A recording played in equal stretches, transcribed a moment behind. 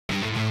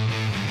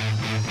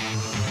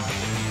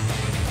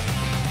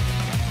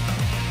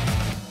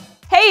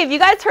Hey, have you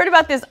guys heard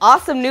about this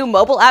awesome new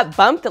mobile app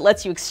Bump that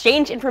lets you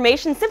exchange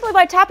information simply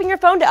by tapping your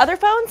phone to other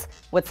phones?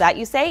 What's that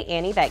you say,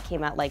 Annie? That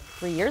came out like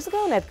 3 years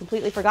ago and I've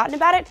completely forgotten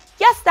about it?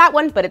 Yes, that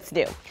one, but it's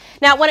new.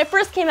 Now, when it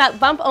first came out,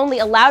 Bump only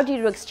allowed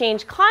you to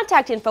exchange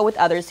contact info with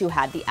others who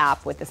had the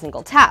app with a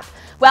single tap.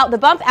 Well, the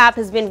Bump app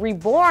has been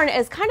reborn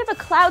as kind of a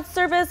cloud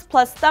service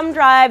plus thumb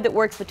drive that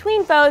works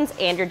between phones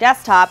and your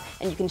desktop,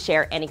 and you can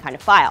share any kind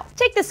of file.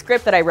 Take the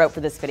script that I wrote for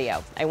this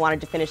video. I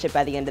wanted to finish it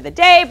by the end of the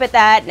day, but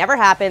that never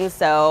happened,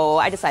 so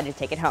I decided to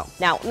take it home.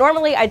 Now,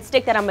 normally I'd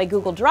stick that on my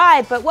Google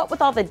Drive, but what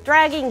with all the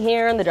dragging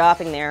here and the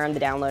dropping there and the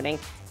downloading,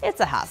 it's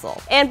a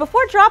hassle. And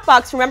before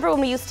Dropbox, remember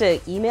when we used to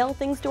email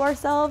things to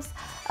ourselves?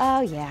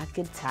 Oh yeah,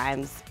 good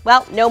times.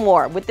 Well, no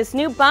more. With this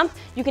new Bump,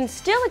 you can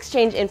still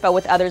exchange info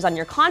with others on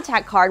your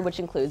contact card, which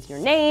includes your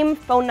name,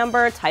 phone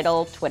number,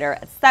 title, Twitter,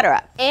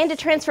 etc. And to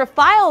transfer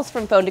files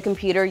from phone to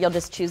computer, you'll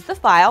just choose the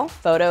file,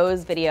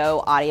 photos,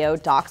 video, audio,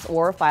 docs,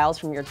 or files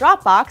from your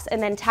Dropbox,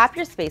 and then tap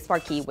your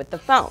spacebar key with the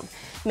phone.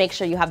 Make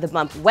sure you have the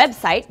Bump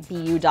website,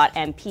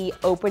 bu.mp,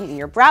 open in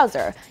your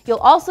browser. You'll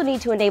also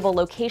need to enable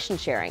location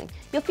sharing.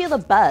 You'll feel a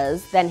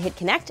buzz, then hit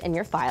connect, and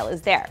your file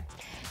is there.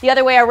 The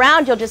other way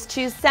around, you'll just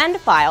choose Send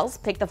Files,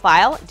 pick the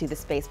file, do the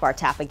spacebar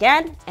tap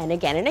again, and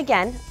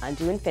again,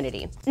 undo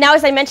infinity. Now,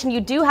 as I mentioned,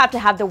 you do have to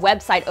have the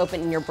website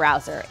open in your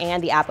browser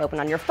and the app open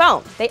on your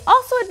phone. They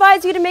also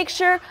advise you to make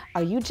sure,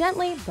 are you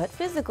gently but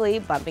physically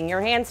bumping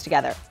your hands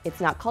together? It's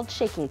not called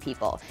shaking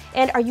people.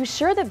 And are you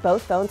sure that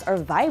both phones are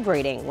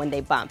vibrating when they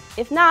bump?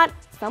 If not,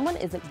 someone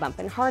isn't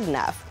bumping hard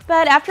enough.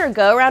 But after a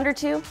go-around or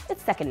two,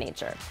 it's second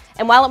nature.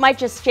 And while it might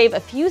just shave a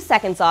few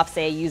seconds off,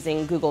 say,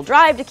 using Google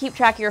Drive to keep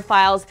track of your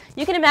files,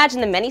 you can imagine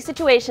the many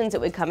situations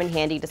it would come in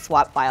handy to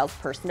swap files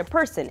person to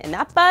person. And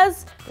that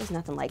buzz, there's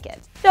nothing like it.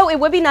 Though it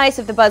would be nice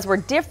if the buzz were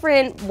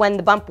different when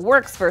the Bump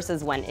works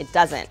versus when it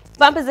doesn't.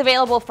 Bump is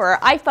available for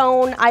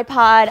iPhone,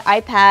 iPod,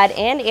 iPad,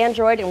 and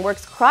Android and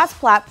works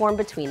cross-platform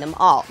between them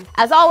all.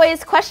 As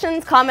always,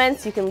 questions,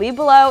 comments, you can leave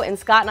below, and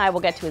Scott and I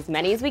will get to as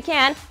many as we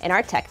can in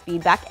our tech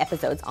feedback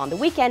episodes on the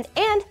weekend.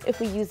 And if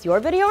we use your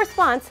video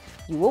response,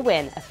 you will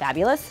win a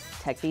fabulous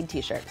TechFeed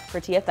t-shirt. For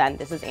TFN,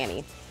 this is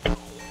Annie.